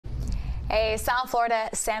A South Florida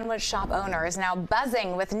sandwich shop owner is now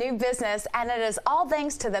buzzing with new business, and it is all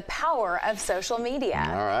thanks to the power of social media.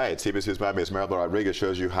 All right, CBS News Miami's Maribel Rodriguez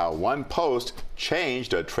shows you how one post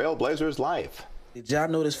changed a trailblazer's life. Did y'all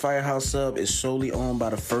know this Firehouse Sub is solely owned by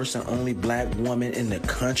the first and only black woman in the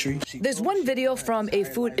country? This one video from a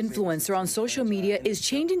food influencer on social media is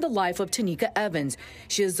changing the life of Tanika Evans.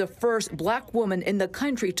 She is the first black woman in the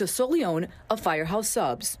country to solely own a Firehouse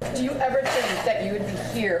Subs. Do you ever think that you would be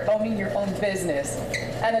here owning your own business?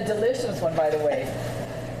 And a delicious one, by the way.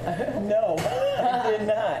 No, I did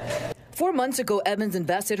not. 4 months ago, Evans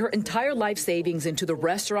invested her entire life savings into the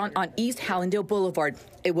restaurant on East Hallandale Boulevard.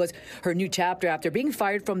 It was her new chapter after being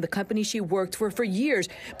fired from the company she worked for years.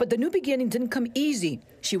 But the new beginning didn't come easy.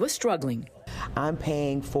 She was struggling. I'm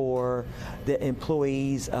paying for the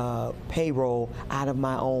employees' payroll out of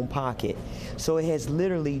my own pocket. So it has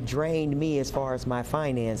literally drained me as far as my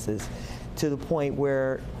finances to the point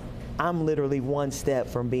where I'm literally one step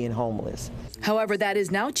from being homeless. However, that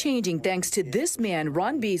is now changing thanks to this man,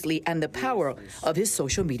 Ron Beasley, and the power of his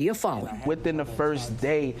social media following. Within the first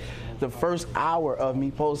day, the first hour of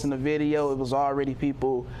me posting the video, it was already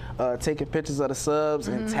people taking pictures of the subs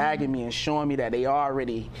and tagging me and showing me that they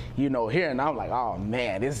already, here. And I'm like, oh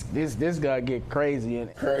man, this gonna get crazy.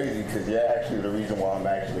 Crazy, because you're actually the reason why I'm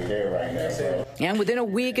actually here right now. So. And within a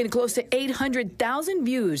week and close to 800,000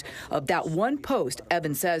 views of that one post,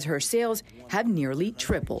 Evans says her sales have nearly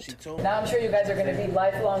tripled. Now I'm sure you guys are going to be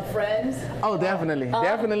lifelong friends. Oh, definitely.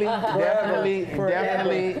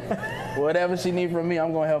 Whatever she needs from me,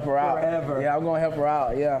 I'm going to help her out. Forever. Yeah, I'm going to help her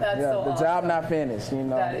out. Yeah. That's so the awesome. job not finished,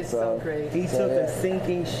 That is so great. He took a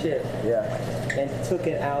sinking ship and took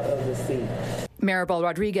it out of the sea. Maribel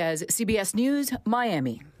Rodriguez, CBS News,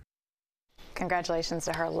 Miami. Congratulations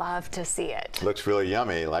to her. Love to see it. Looks really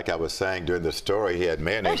yummy. Like I was saying during the story, he had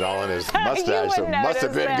mayonnaise all in his mustache, so it must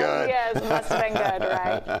have been good. Yes, must have been good,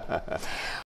 right?